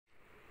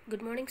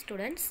Good morning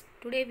students.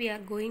 Today we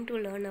are going to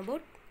learn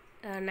about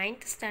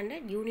 9th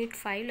standard unit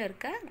 5ல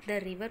இருக்க the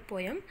river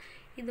poem.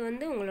 இது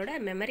வந்து உங்களோட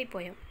memory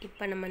poem.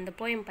 இப்போ நம்ம இந்த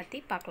poem பற்றி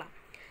பார்க்கலாம்.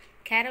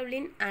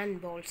 Caroline Ann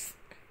Bowles.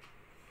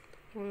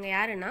 இவங்க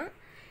யாருன்னா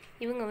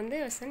இவங்க வந்து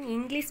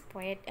இங்கிலீஷ்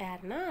poet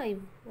யாருன்னா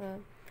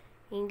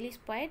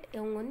இங்கிலீஷ் poet.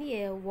 இவங்க வந்து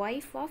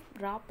ஒய்ஃப் ஆஃப்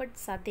ராபர்ட்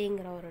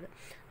சதேங்கிறவர்.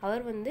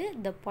 அவர் வந்து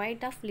the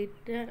poet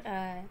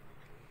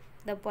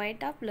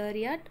of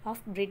laureate of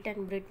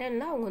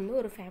பிரிட்டனில் அவங்க வந்து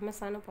ஒரு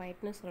ஃபேமஸான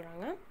poetன்னு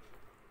சொல்கிறாங்க.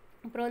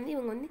 அப்புறம் வந்து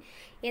இவங்க வந்து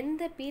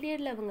எந்த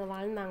பீரியடில் இவங்க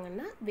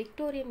வாழ்ந்தாங்கன்னா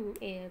விக்டோரியன்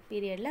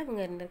பீரியடில்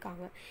இவங்க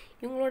இருந்திருக்காங்க.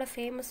 இவங்களோட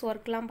ஃபேமஸ்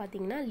ஒர்க்லாம்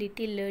பார்த்திங்கன்னா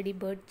little lady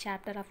bird,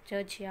 chapter of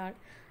search yard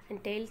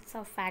and tales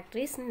of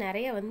factories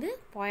நிறைய வந்து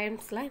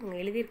போயம்ஸ்லாம் இவங்க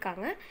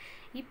எழுதியிருக்காங்க.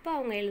 இப்போ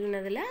அவங்க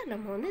எழுதுனதில்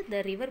நம்ம வந்து த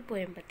ரிவர்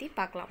போயம் பற்றி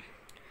பார்க்கலாம்.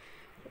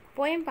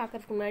 போயம்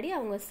பார்க்குறதுக்கு முன்னாடி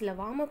அவங்க சில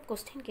வார்ம் அப்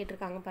கொஸ்டின்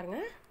கேட்டிருக்காங்க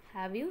பாருங்கள்.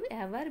 Have you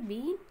ever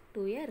been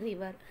to a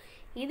river?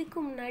 இதுக்கு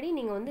முன்னாடி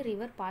நீங்கள் வந்து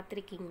ரிவர்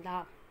பார்த்துருக்கீங்களா?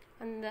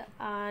 அந்த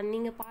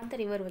நீங்கள் பார்த்த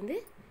ரிவர் வந்து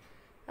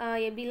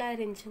எப்படிலாம்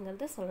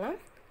இருந்துச்சுங்கிறத சொல்லலாம்.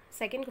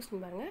 செகண்ட்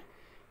கொஸ்டின் பாருங்கள்.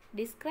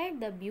 Describe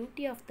the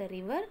beauty of the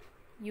river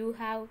you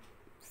have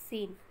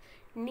seen.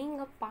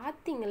 நீங்கள்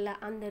பார்த்தீங்கள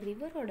அந்த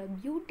ரிவரோட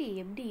பியூட்டி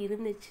எப்படி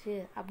இருந்துச்சு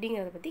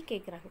அப்படிங்கிறத பற்றி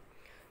கேட்குறாங்க.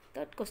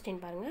 தேர்ட்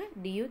கொஸ்டின் பாருங்கள்.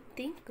 To you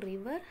think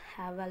river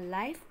have a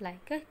life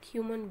like a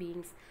human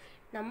beings?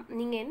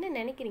 நீங்கள் என்ன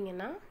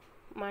நினைக்கிறீங்கன்னா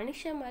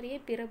மனுஷன் மாதிரியே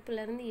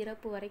பிறப்புலேருந்து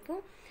இறப்பு வரைக்கும்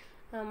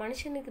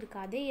மனுஷனுக்கு இருக்க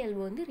அதே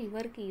இயல்பு வந்து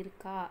ரிவருக்கு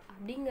இருக்கா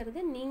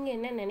அப்படிங்கிறத நீங்கள்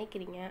என்ன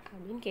நினைக்கிறீங்க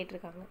அப்படின்னு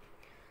கேட்டிருக்காங்க.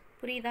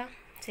 புரியுதா?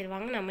 சரி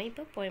வாங்க நம்ம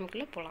இப்போ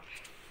போயம்குள்ளே போகலாம்.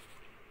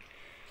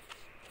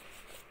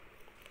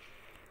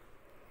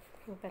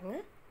 பாருங்க.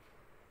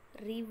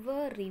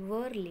 River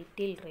river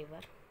little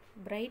river,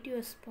 bright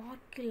your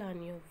sparkle on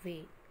your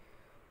way,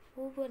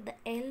 over the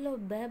yellow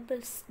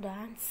pebbles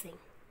dancing,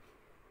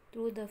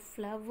 through the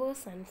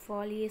flowers and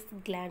foliage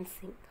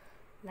glancing,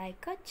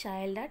 like a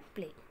child at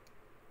play.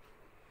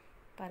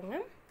 பாருங்க.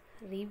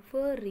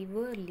 River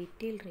river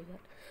little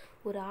river.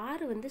 ஒரு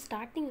ஆறு வந்து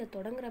ஸ்டார்டிங்கில்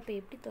தொடங்குறப்ப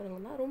எப்படி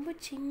தொடங்கும்னா ரொம்ப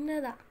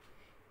சின்னதாக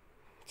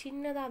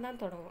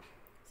தான் தொடங்கும்.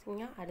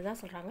 சரிங்களா? அதுதான்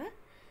சொல்கிறாங்க.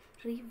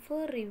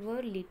 River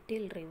river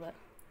little river,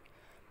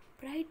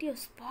 bright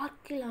your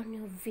sparkle on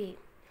your way.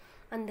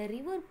 அந்த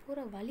ரிவர்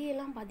போகிற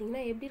வழியெல்லாம்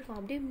பார்த்தீங்கன்னா எப்படி இருக்கும்?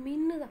 அப்படியே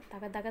மின்னுதான்,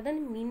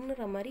 தகதன்னு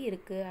மின்னுற மாதிரி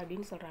இருக்குது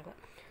அப்படின்னு சொல்கிறாங்க.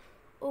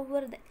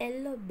 Over the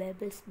yellow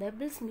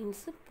pebbles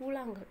means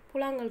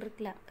பூலாங்கல்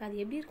இருக்குல்ல,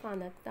 அது எப்படி இருக்கும்?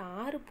 அந்த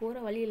ஆறு போகிற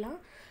வழியெல்லாம்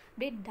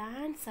அப்படியே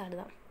dance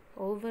ஆடுதான்.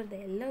 Over the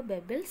yellow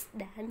pebbles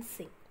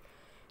dancing,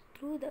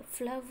 through the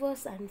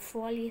flowers and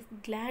ஃபாலியஸ்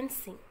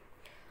glancing.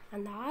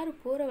 அந்த ஆறு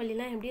போகிற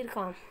வழியெல்லாம் எப்படி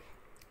இருக்கான்?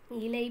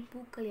 இலை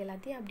பூக்கள்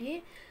எல்லாத்தையும் அப்படியே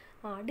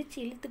அடித்து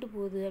இழுத்துட்டு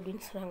போகுது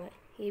அப்படின்னு சொல்கிறாங்க.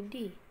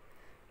 எப்படி?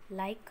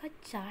 Like a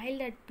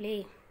child at play.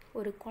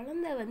 ஒரு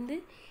குழந்தை வந்து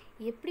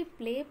எப்படி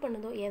ப்ளே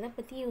பண்ணுதோ, எதை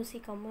பற்றியும்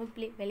யோசிக்காமல்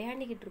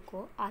விளையாண்டிக்கிட்டு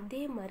இருக்கோ, அதே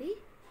மாதிரி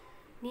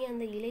நீ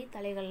அந்த இலை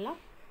தலைகள்லாம்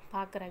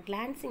பார்க்குற.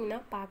 கிளான்சிங்னா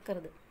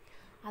பார்க்குறது,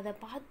 அதை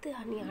பார்த்து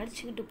நீ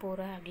அடிச்சுக்கிட்டு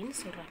போகிற அப்படின்னு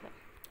சொல்கிறாங்க.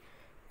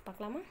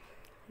 பார்க்கலாமா?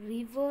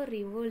 River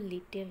river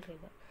little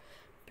river,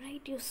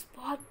 bright you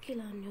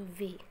sparkle on your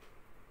way,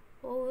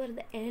 over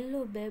the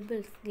yellow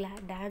pebbles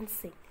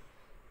dancing,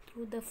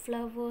 through the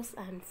flowers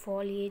and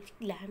ஃபாலியேஜ்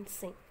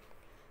glancing,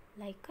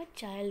 like a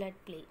child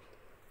at play.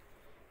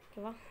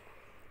 ஓகேவா?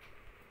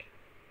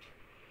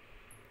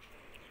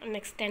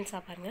 நெக்ஸ்ட் ஸ்டான்ஸா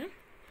பாருங்க.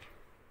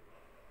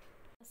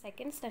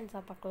 செகண்ட்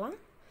ஸ்டான்ஸா பார்க்கலாம்.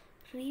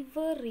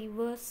 River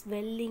river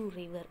swelling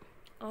river,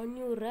 on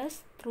you rush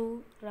through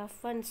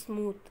rough and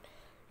smooth,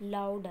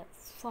 louder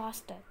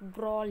pastor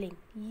brawling,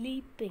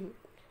 leaping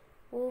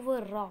over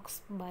rocks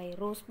by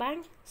rose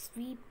bank,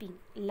 sweeping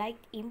like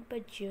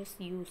impetuous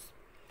youth.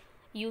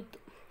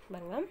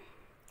 பாருங்க.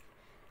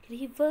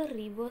 River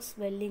river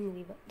swelling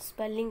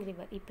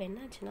river. இப்போ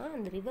என்னாச்சுன்னா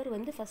அந்த river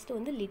வந்து first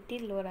வந்து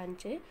little ரிவராக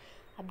இருந்துச்சு,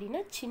 அப்படின்னா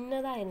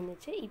சின்னதாக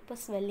இருந்துச்சு. இப்போ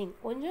ஸ்வெல்லிங்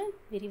கொஞ்சம்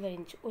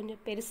விரிவடைஞ்சிச்சு,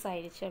 கொஞ்சம்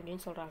பெருசாகிடுச்சு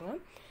அப்படின்னு சொல்கிறாங்க.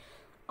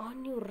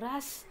 On you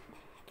rush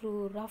through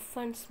rough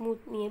and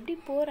smooth. நீ எப்படி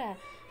போகிற?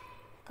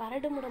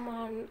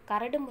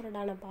 கரடு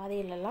முரடான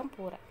பாதையிலெல்லாம்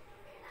போகிற.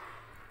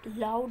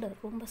 லவுடர்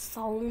ரொம்ப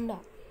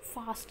சவுண்டாக,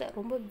 ஃபாஸ்டர்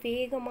ரொம்ப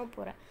வேகமாக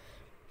போகிற.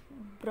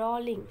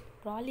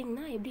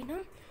 ப்ராலிங்னா எப்படின்னா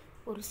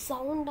ஒரு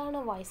சவுண்டான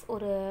வாய்ஸ்,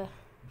 ஒரு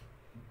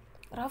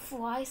ரஃப்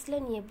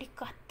வாய்ஸில் நீ எப்படி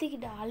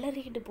கத்திக்கிட்டு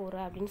அலறிக்கிட்டு போகிற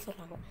அப்படின்னு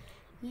சொல்கிறாங்க.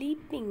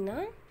 லீப்பிங்னா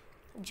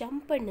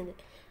ஜம்ப் பண்ணுது.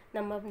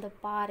 நம்ம இந்த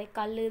பாறை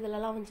கல்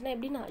இதெல்லாம் வந்துச்சுன்னா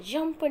எப்படின்னா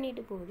ஜம்ப்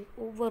பண்ணிட்டு போகுது.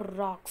 ஓவர்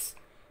ராக்ஸ்,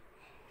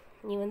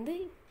 நீ வந்து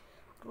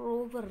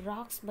over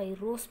rocks by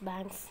rose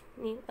banks.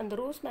 நீ அந்த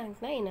ரோஸ்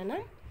பேங்க்னால் என்னென்னா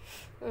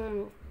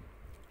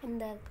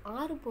அந்த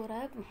ஆறு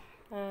போகிற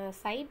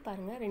சைட்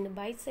பாருங்கள், ரெண்டு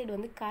பைக் சைடு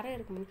வந்து கரை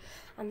இருக்கும்,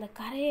 அந்த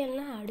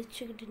கரையெல்லாம்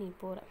அடிச்சுக்கிட்டு நீ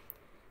போகிற.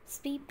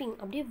 ஸ்வீப்பிங்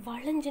அப்படியே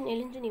வளைஞ்சு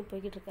நெளிஞ்சு நீ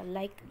போய்கிட்டு இருக்க.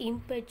 லைக்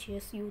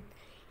இம்பெச்சுவஸ் யூத்,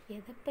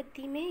 எதை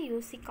பற்றியுமே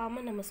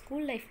யோசிக்காமல் நம்ம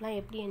ஸ்கூல் லைஃப்லாம்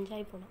எப்படி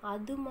என்ஜாய் பண்ணோம்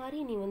அது மாதிரி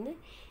நீ வந்து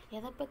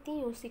எதை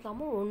பற்றியும்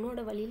யோசிக்காமல்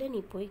உன்னோட வழியில்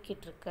நீ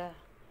போய்கிட்டு இருக்க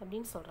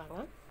அப்படின்னு சொல்கிறாங்க.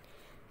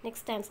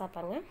 நெக்ஸ்ட் ஆன்சர்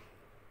பாருங்க.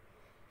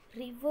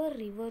 River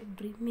river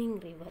brimming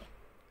river,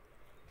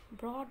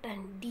 broad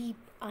and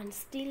deep and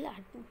still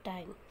at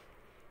time,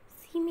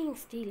 seeming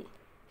still,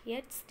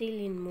 yet still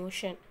in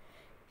motion,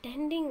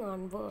 tending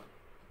onward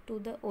to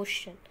the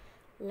ocean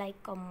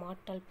like a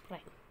mortal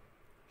prime.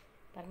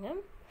 பாருங்க,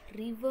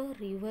 ரிவர்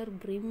ரிவர்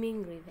brimming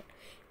river.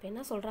 இப்போ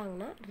என்ன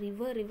சொல்கிறாங்கன்னா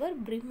river river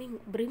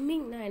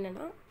brimmingனா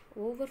என்னென்னா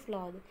overflow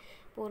ஆகுது.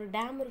 இப்போ ஒரு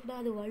dam இருக்குன்னா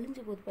அது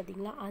வழிஞ்சு போகுது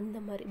பார்த்தீங்களா, அந்த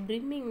மாதிரி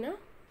brimmingனா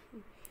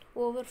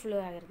ஓவர்ஃப்ளோ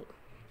ஆகிறது.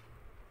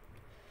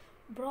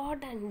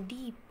 Broad and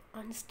deep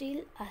and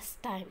still as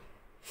time.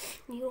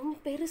 நீ ரொம்ப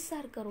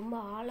பெருசாக இருக்க, ரொம்ப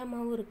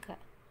ஆழமாகவும் இருக்க,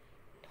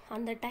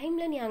 அந்த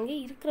டைமில் நீ அங்கேயே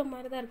இருக்கிற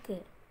மாதிரி தான்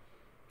இருக்குது.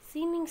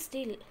 Seaming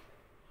still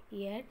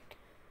Ed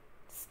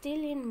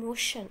still in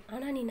motion.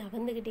 ஆனால் நீ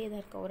நகர்ந்துக்கிட்டே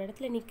தான் இருக்க, ஒரு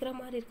இடத்துல நிற்கிற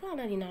மாதிரி இருக்க,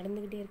 ஆனால் நீ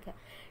நடந்துக்கிட்டே இருக்க.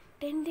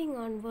 Tending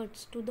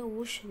onwards to the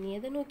ocean. நீ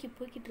எதை நோக்கி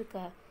போய்கிட்டு இருக்க,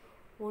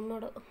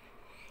 உன்னோட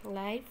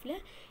லைஃப்பில்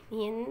நீ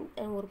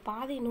ஒரு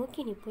பாதையை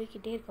நோக்கி நீ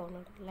போய்கிட்டே இருக்க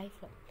உன்னோட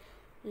லைஃப்பில்.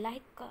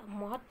 Like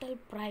mortal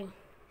prime.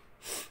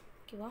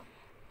 ஓகேவா,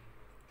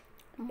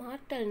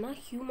 மார்டல்னால்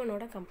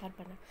ஹியூமனோட கம்பேர்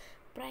பண்ண,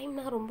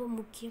 ப்ரைம்னா ரொம்ப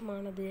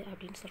முக்கியமானது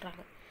அப்படின்னு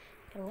சொல்கிறாங்க.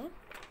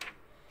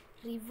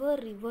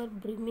 River river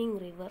brimming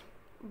river,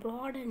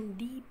 broad and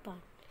deep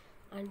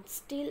and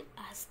still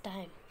as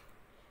time,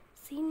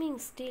 seeming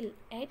still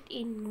yet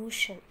in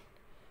motion,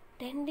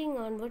 tending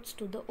onwards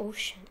to the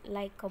ocean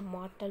like a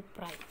mortal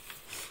prime.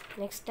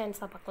 Next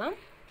stanza பார்க்கலாம்.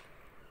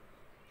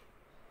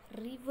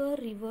 River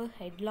river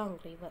headlong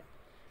river,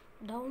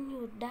 down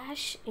you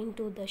dash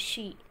into the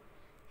sea,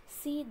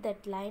 see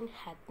that line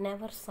hath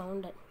never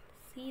sounded,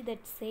 see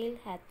that sail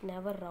hath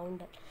never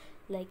rounded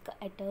like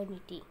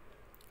eternity.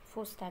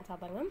 Fourth stanza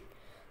பாருங்க.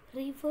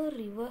 River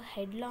river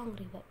headlong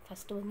river.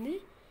 First வந்து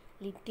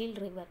little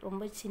river,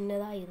 ரொம்ப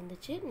சின்னதாக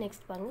இருந்துச்சு.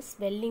 Next பாருங்கள்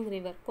swelling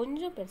river,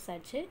 கொஞ்சம்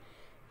பெருசாச்சு.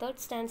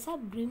 Third ஸ்டான்ஸாக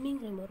brimming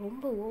river,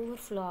 ரொம்ப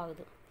overflow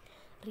ஆகுது.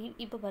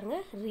 இப்போ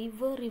பாருங்கள்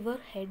ரிவர்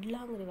ரிவர்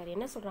ஹெட்லாங் ரிவர்.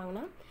 என்ன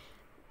சொல்கிறாங்கன்னா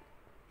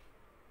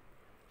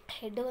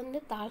ஹெட்டு வந்து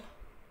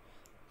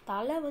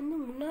தலை வந்து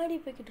முன்னாடி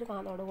போய்கிட்டு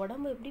இருக்கான், அதோட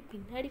உடம்பு எப்படி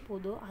பின்னாடி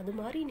போதோ அது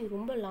மாதிரி நீ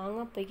ரொம்ப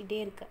லாங்காக போய்கிட்டே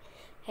இருக்க.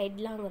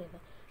 Headlong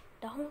river.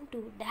 Down to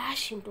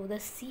dash in to the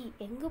சீ.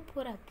 எங்கே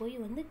போகிற, போய்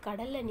வந்து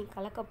கடலில் நீ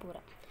கலக்க போகிற.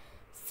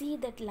 See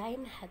that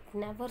line ஹத்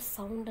never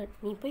sounded.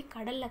 நீ போய்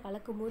கடலில்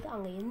கலக்கும் போது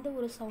அங்கே எந்த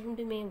ஒரு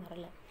சவுண்டுமே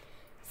வரலை.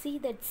 See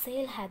that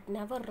sale ஹத்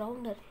never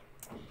rounded.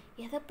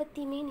 எதை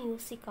பற்றியுமே நீ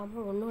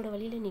யோசிக்காமல் உன்னோட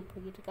வழியில் நீ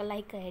போய்கிட்டு இருக்க.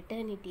 லைக் அ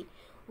எட்டர்னிட்டி,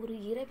 ஒரு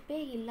இறப்பே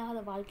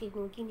இல்லாத வாழ்க்கை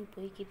நோக்கி நீ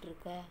போய்கிட்டு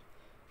இருக்க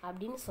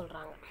அப்படின்னு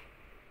சொல்கிறாங்க.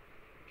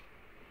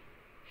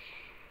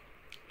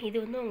 இது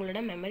வந்து உங்களோட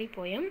மெமரி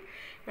போயம்.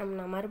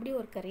 நான்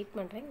மறுபடியும் ஒரு கரெக்ட்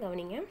பண்ணுறேன்,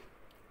 கவனிங்க.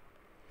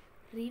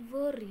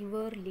 River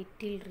river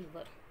little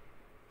river,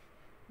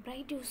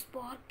 bright you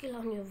sparkle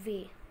on your way,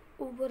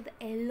 over the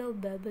yellow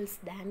bubbles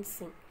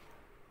dancing,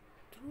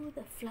 through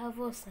the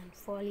flowers and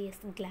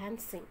ஃபாலியஸ்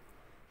glancing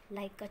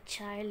like a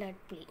child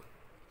at play.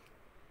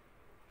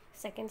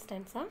 Second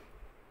stanza.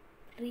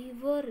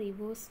 River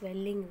river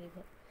swelling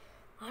river,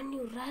 and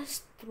you rush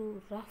through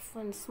rough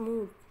and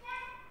smooth,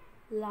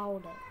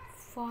 louder,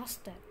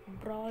 faster,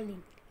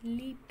 brawling,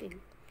 leaping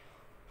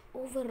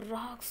over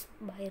rocks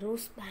by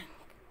rose bank,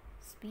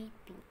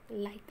 sweeping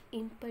like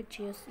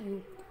impetuous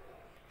youth.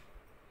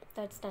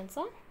 Third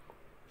stanza.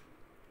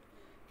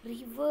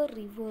 River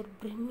river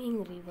brimming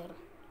river,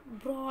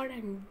 broad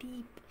and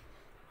deep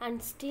and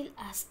still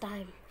as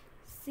time,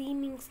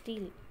 seeming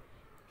still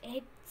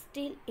yet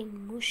still in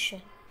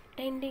motion,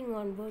 tending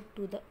onward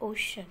to the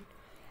ocean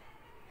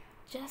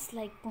just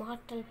like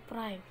mortal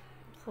prime.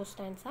 Fourth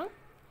stanza.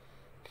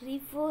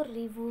 River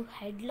river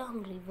headlong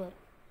river,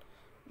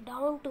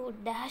 down to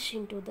dash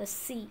into the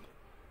sea,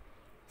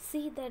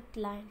 see that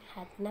line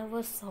hath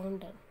never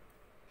sounded,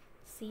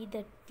 see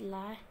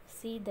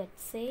that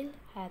sail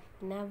hath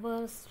never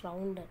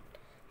rounded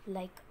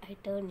like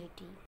eternity.